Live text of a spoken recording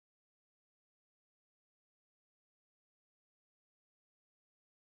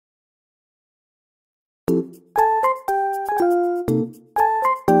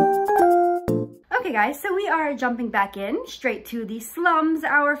Okay guys, so we are jumping back in straight to the slums.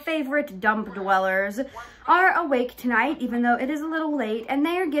 Our favorite dump dwellers are awake tonight, even though it is a little late, and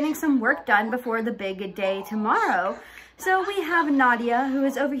they are getting some work done before the big day tomorrow. So we have Nadia, who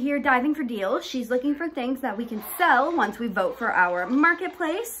is over here diving for deals. She's looking for things that we can sell once we vote for our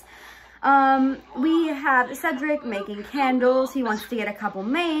marketplace. We have Cedric making candles. He wants to get a couple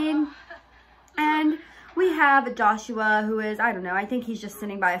made. And we have Joshua, who is, I don't know, I think he's just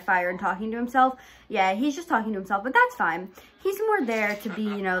sitting by a fire and talking to himself. Yeah, he's just talking to himself, but that's fine. He's more there to be,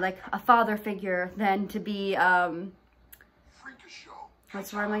 you know, like a father figure than to be,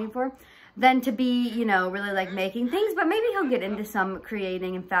 what's the word I'm looking for? Than to be, you know, really like making things, but maybe he'll get into some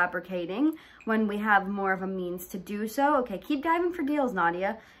creating and fabricating when we have more of a means to do so. Okay, keep diving for deals,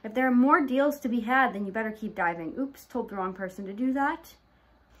 Nadia. If there are more deals to be had, then you better keep diving. Oops, told the wrong person to do that.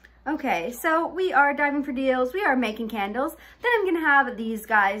 Okay, so we are diving for deals, we are making candles, then I'm gonna have these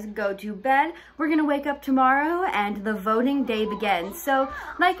guys go to bed. We're gonna wake up tomorrow and the voting day begins. So,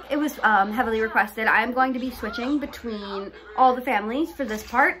 like it was heavily requested, I'm going to be switching between all the families for this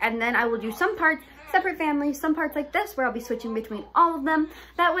part, and then I will do some parts separate families, some parts like this where I'll be switching between all of them.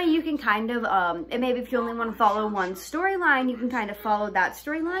 That way you can kind of, and maybe if you only want to follow one storyline, you can kind of follow that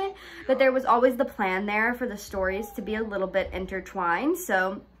storyline, but there was always the plan there for the stories to be a little bit intertwined,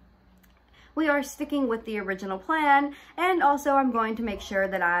 so we are sticking with the original plan, and also I'm going to make sure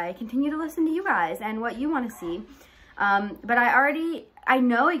that I continue to listen to you guys and what you want to see. But I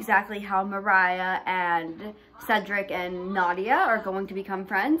know exactly how Mariah and Cedric and Nadia are going to become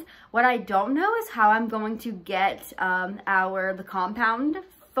friends. What I don't know is how I'm going to get the compound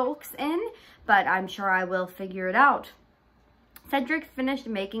folks in, but I'm sure I will figure it out. Cedric finished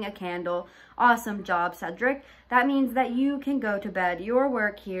making a candle. Awesome job, Cedric. That means that you can go to bed. Your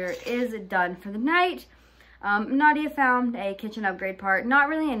work here is done for the night. Nadia found a kitchen upgrade part. Not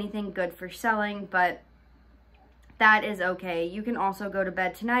really anything good for selling, but that is okay. You can also go to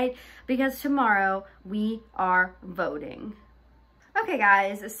bed tonight because tomorrow we are voting. Okay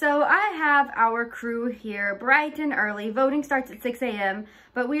guys, so I have our crew here bright and early. Voting starts at 6 a.m.,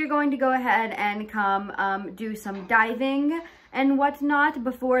 but we are going to go ahead and come do some diving and whatnot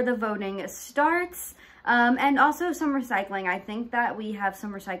before the voting starts. And also some recycling. I think that we have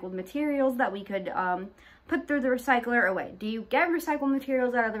some recycled materials that we could put through the recycler. Or wait, do you get recycled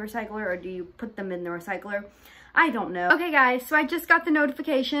materials out of the recycler or do you put them in the recycler? I don't know. Okay guys, so I just got the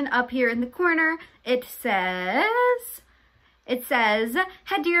notification up here in the corner. It says,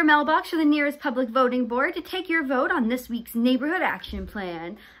 head to your mailbox for the nearest public voting board to take your vote on this week's neighborhood action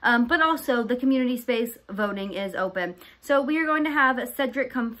plan. But also, the community space voting is open. So we are going to have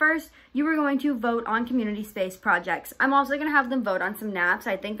Cedric come first. You are going to vote on community space projects. I'm also going to have them vote on some naps.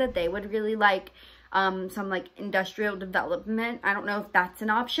 I think that they would really like some like industrial development. I don't know if that's an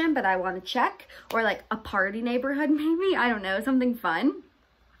option, but I want to check. Or like a party neighborhood maybe. I don't know, something fun.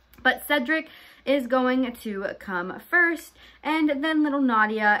 But Cedric is going to come first, and then little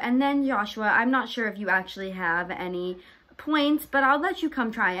Nadia, and then Joshua. I'm not sure if you actually have any points, but I'll let you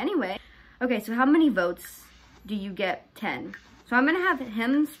come try anyway. Okay, so how many votes do you get? 10. So I'm going to have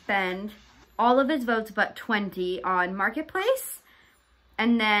him spend all of his votes but 20 on Marketplace,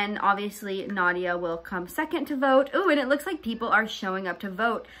 and then obviously Nadia will come second to vote. Ooh, and it looks like people are showing up to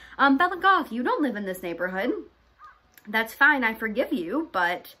vote. Bella Goth, you don't live in this neighborhood. That's fine, I forgive you,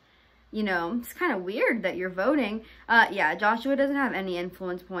 but you know, it's kind of weird that you're voting. Yeah, Joshua doesn't have any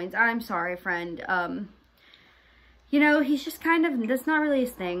influence points. I'm sorry, friend. You know, he's just kind of, that's not really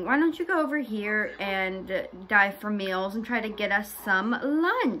his thing. Why don't you go over here and dive for meals and try to get us some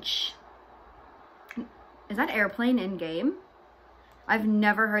lunch? Is that airplane in game? I've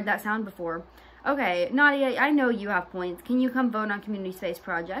never heard that sound before. Okay, Nadia, I know you have points. Can you come vote on community space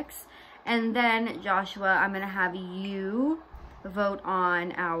projects? And then, Joshua, I'm going to have you vote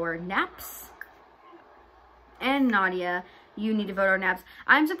on our naps. And Nadia, you need to vote on naps.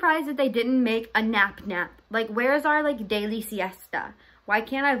 I'm surprised that they didn't make a nap. Like, where's our, like, daily siesta? Why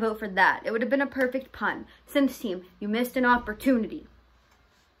can't I vote for that? It would have been a perfect pun. Sims team, you missed an opportunity.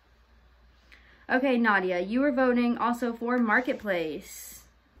 Okay, Nadia, you were voting also for Marketplace.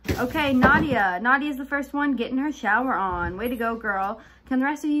 Okay, Nadia. Nadia's the first one getting her shower on. Way to go, girl. Can the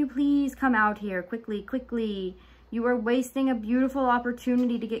rest of you please come out here quickly, quickly? You are wasting a beautiful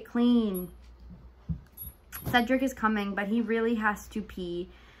opportunity to get clean. Cedric is coming, but he really has to pee.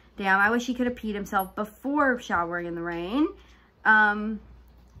 Damn, I wish he could have peed himself before showering in the rain.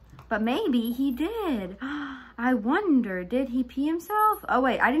 But maybe he did. I wonder, did he pee himself? Oh,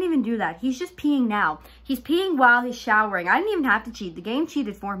 wait, I didn't even do that. He's just peeing now. He's peeing while he's showering. I didn't even have to cheat. The game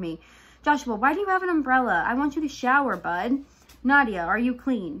cheated for me. Joshua, why do you have an umbrella? I want you to shower, bud. Nadia, are you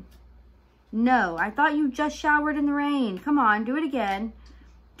clean? No, I thought you just showered in the rain. Come on, do it again.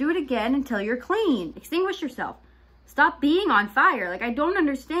 Do it again until you're clean. Extinguish yourself. Stop being on fire. Like, I don't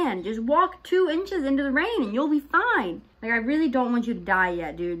understand. Just walk 2 inches into the rain and you'll be fine. Like, I really don't want you to die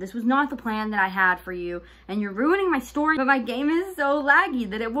yet, dude. This was not the plan that I had for you. And you're ruining my story. But my game is so laggy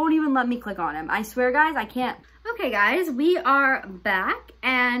that it won't even let me click on him. I swear, guys, I can't. Okay, guys, we are back.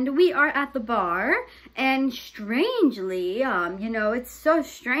 And we are at the bar. And strangely, you know, it's so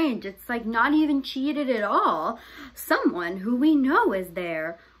strange. It's, like, not even cheated at all. Someone who we know is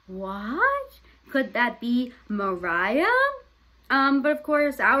there. What? Could that be Mariah? But of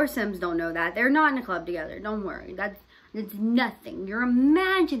course, our Sims don't know that. They're not in a club together. Don't worry. It's nothing. You're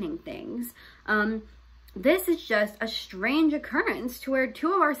imagining things. This is just a strange occurrence to where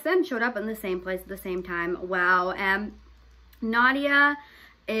 2 of our Sims showed up in the same place at the same time. Wow. And Nadia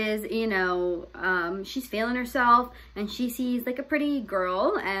is, you know, she's feeling herself and she sees like a pretty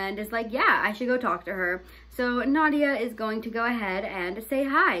girl and is like, yeah, I should go talk to her. So Nadia is going to go ahead and say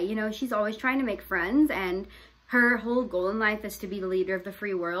hi. You know, she's always trying to make friends and her whole goal in life is to be the leader of the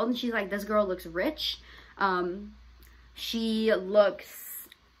free world. And she's like, this girl looks rich. She looks,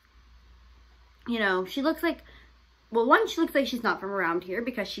 you know, she looks like, well, one, she looks like she's not from around here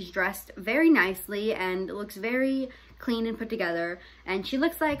because she's dressed very nicely and looks very clean and put together. And she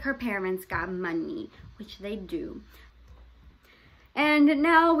looks like her parents got money, which they do. And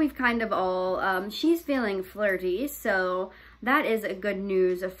now we've kind of all, she's feeling flirty, so that is a good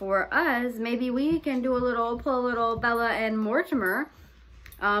news for us. Maybe we can do pull a little Bella and Mortimer,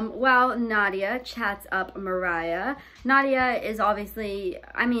 while Nadia chats up Mariah. Nadia is obviously,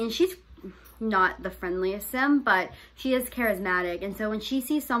 I mean, she's not the friendliest Sim, but she is charismatic, and so when she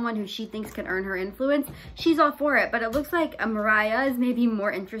sees someone who she thinks can earn her influence, she's all for it. But it looks like Mariah is maybe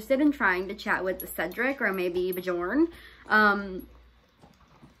more interested in trying to chat with Cedric or maybe Bjorn.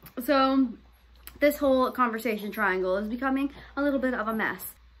 So this whole conversation triangle is becoming a little bit of a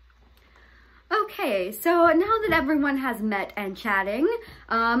mess. Okay, so now that everyone has met and chatting,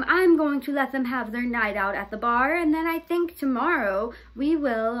 I'm going to let them have their night out at the bar, and then I think tomorrow we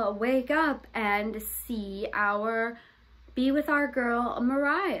will wake up and be with our girl,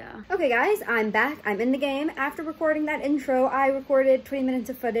 Mariah. Okay guys, I'm back. I'm in the game. After recording that intro, I recorded 20 minutes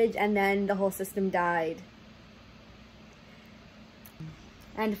of footage and then the whole system died.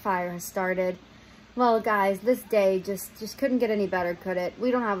 And fire has started. Well, guys, this day just couldn't get any better, could it?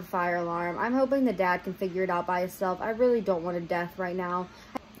 We don't have a fire alarm. I'm hoping the dad can figure it out by himself. I really don't want a death right now.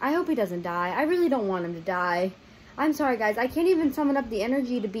 I hope he doesn't die. I really don't want him to die. I'm sorry, guys. I can't even summon up the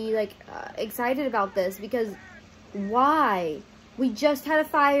energy to be, like, excited about this because why? We just had a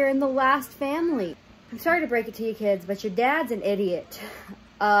fire in the last family. I'm sorry to break it to you, kids, but your dad's an idiot.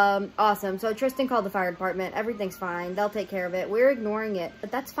 Awesome. So Tristan called the fire department. Everything's fine. They'll take care of it. We're ignoring it, but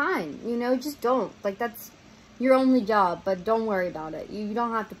that's fine. You know, just don't. Like, that's your only job, but don't worry about it. You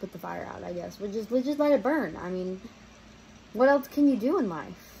don't have to put the fire out, I guess. We'll just let it burn. I mean, what else can you do in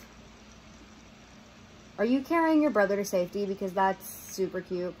life? Are you carrying your brother to safety? Because that's super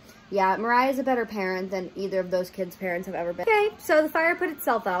cute. Yeah, Mariah's a better parent than either of those kids' parents have ever been. Okay, so the fire put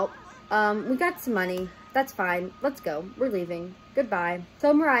itself out. We got some money. That's fine. Let's go. We're leaving. Goodbye.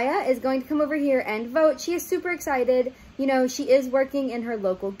 So Mariah is going to come over here and vote. She is super excited. You know, she is working in her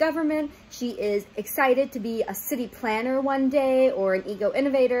local government. She is excited to be a city planner one day or an eco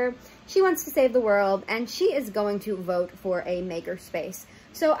innovator. She wants to save the world and she is going to vote for a makerspace.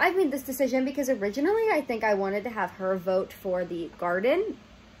 So I've made this decision because originally I think I wanted to have her vote for the garden.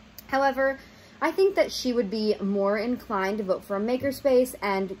 However, I think that she would be more inclined to vote for a makerspace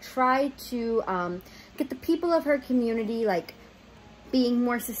and try to get the people of her community, like, being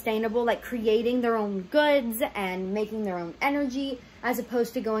more sustainable, like creating their own goods and making their own energy, as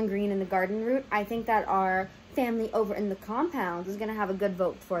opposed to going green in the garden route. I think that our family over in the compound is going to have a good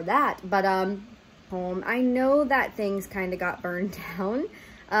vote for that. But, home, I know that things kind of got burned down,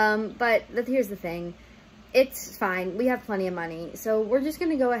 but here's the thing. It's fine. We have plenty of money. So we're just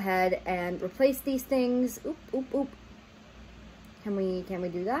going to go ahead and replace these things. Oop, oop, oop. Can we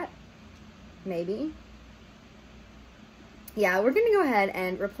do that? Maybe. Yeah, we're going to go ahead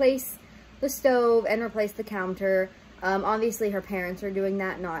and replace the stove and replace the counter. Obviously her parents are doing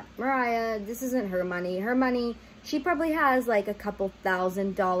that, not Mariah. This isn't her money. Her money, she probably has like a couple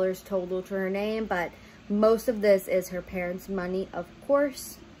 $1,000s total to her name, but most of this is her parents' money, of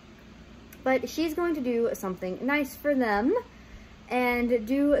course. But she's going to do something nice for them and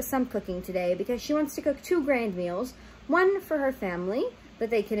do some cooking today because she wants to cook 2 grand meals, one for her family that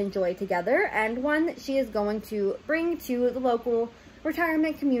they can enjoy together, and one that she is going to bring to the local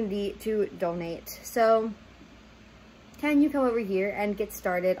retirement community to donate. So can you come over here and get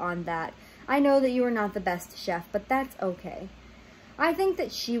started on that? I know that you are not the best chef, but that's okay. I think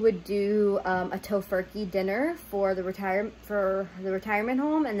that she would do a tofurkey dinner for the retirement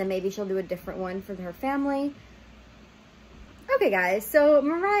home, and then maybe she'll do a different one for her family. Okay guys, so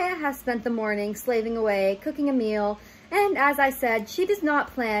Mariah has spent the morning slaving away, cooking a meal, and as I said, she does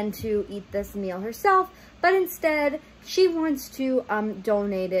not plan to eat this meal herself, but instead she wants to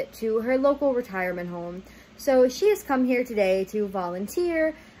donate it to her local retirement home. So she has come here today to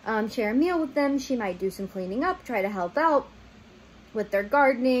volunteer, share a meal with them. She might do some cleaning up, try to help out with their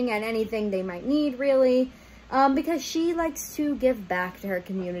gardening and anything they might need, really, because she likes to give back to her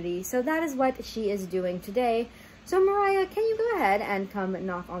community. So that is what she is doing today. So Mariah, can you go ahead and come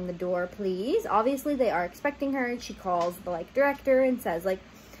knock on the door, please? Obviously, they are expecting her. She calls the director and says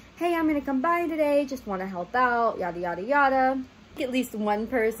hey, I'm gonna come by today, just want to help out, yada yada yada. At least one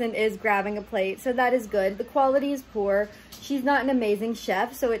person is grabbing a plate, so that is good. The quality is poor. She's not an amazing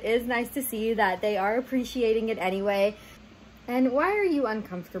chef, so it is nice to see that they are appreciating it anyway. And why are you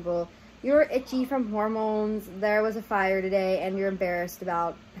uncomfortable? You're itchy from hormones, there was a fire today, and you're embarrassed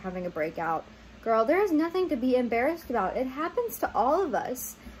about having a breakout. Girl, there is nothing to be embarrassed about. It happens to all of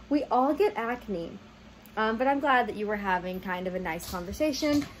us. We all get acne. But I'm glad that you were having kind of a nice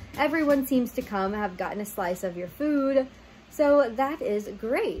conversation. Everyone seems to have gotten a slice of your food. So that is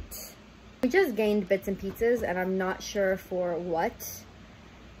great. We just gained bits and pieces, and I'm not sure for what.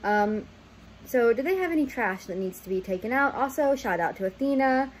 So do they have any trash that needs to be taken out? Also, shout out to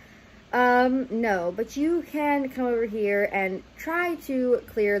Athena. No, but you can come over here and try to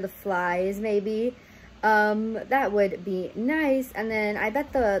clear the flies, maybe. That would be nice. And then I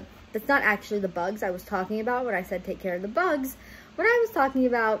bet that's not actually the bugs I was talking about when I said take care of the bugs. What I was talking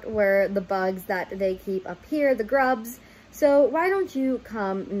about were the bugs that they keep up here, the grubs. So why don't you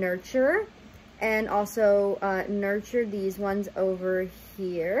come nurture, and also nurture these ones over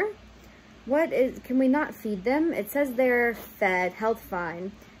here. Can we not feed them? It says they're fed, health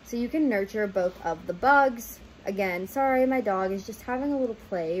fine. So you can nurture both of the bugs. Again, sorry, my dog is just having a little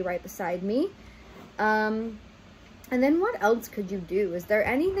play right beside me. And then what else could you do? Is there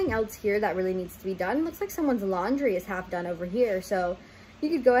anything else here that really needs to be done? Looks like someone's laundry is half done over here. So you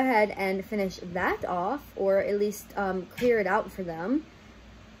could go ahead and finish that off, or at least clear it out for them.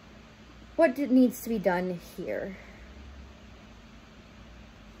 What needs to be done here?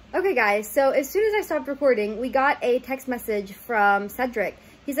 Okay guys, so as soon as I stopped recording, we got a text message from Cedric.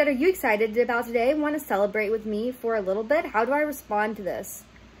 He said, are you excited about today? Want to celebrate with me for a little bit? How do I respond to this?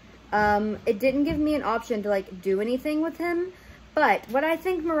 It didn't give me an option to do anything with him. But what I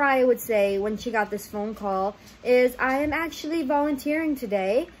think Mariah would say when she got this phone call is, I am actually volunteering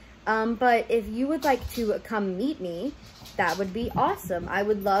today. But if you would like to come meet me, that would be awesome. I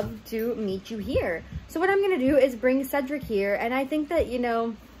would love to meet you here. So what I'm going to do is bring Cedric here. And I think that,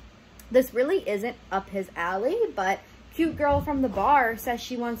 this really isn't up his alley, but cute girl from the bar says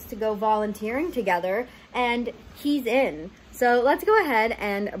she wants to go volunteering together, and he's in. So let's go ahead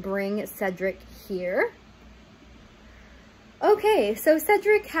and bring Cedric here. Okay, so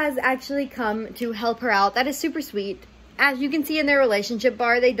Cedric has actually come to help her out. That is super sweet. As you can see in their relationship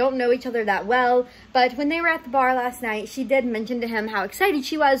bar, they don't know each other that well, but when they were at the bar last night, she did mention to him how excited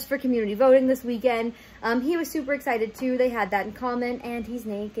she was for community voting this weekend. He was super excited too. They had that in common, and he's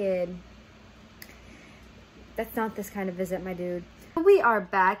naked. That's not this kind of visit, my dude. We are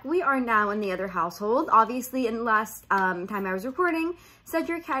back. We are now in the other household. Obviously, in the last time I was recording,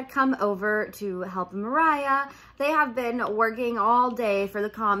 Cedric had come over to help Mariah. They have been working all day for the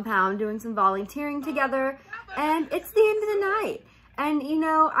compound, doing some volunteering together, and it's the end of the night. And,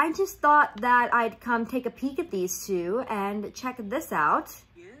 I just thought that I'd come take a peek at these two and check this out.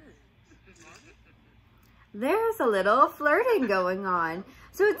 There's a little flirting going on.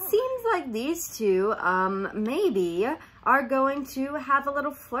 So it seems like these two, maybe, are going to have a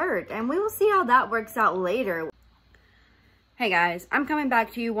little flirt, and we will see how that works out later. Hey guys, I'm coming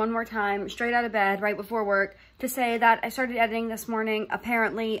back to you one more time, straight out of bed, right before work, to say that I started editing this morning.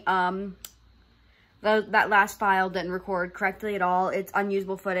 Apparently, that last file didn't record correctly at all. It's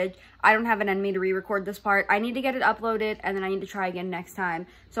unusable footage. I don't have it in me to re-record this part. I need to get it uploaded, and then I need to try again next time.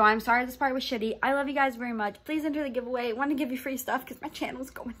 So I'm sorry this part was shitty. I love you guys very much. Please enter the giveaway. I want to give you free stuff because my channel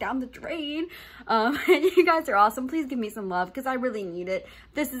is going down the drain. And you guys are awesome. Please give me some love because I really need it.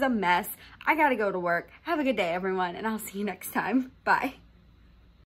 This is a mess. I gotta go to work. Have a good day, everyone, and I'll see you next time. Bye.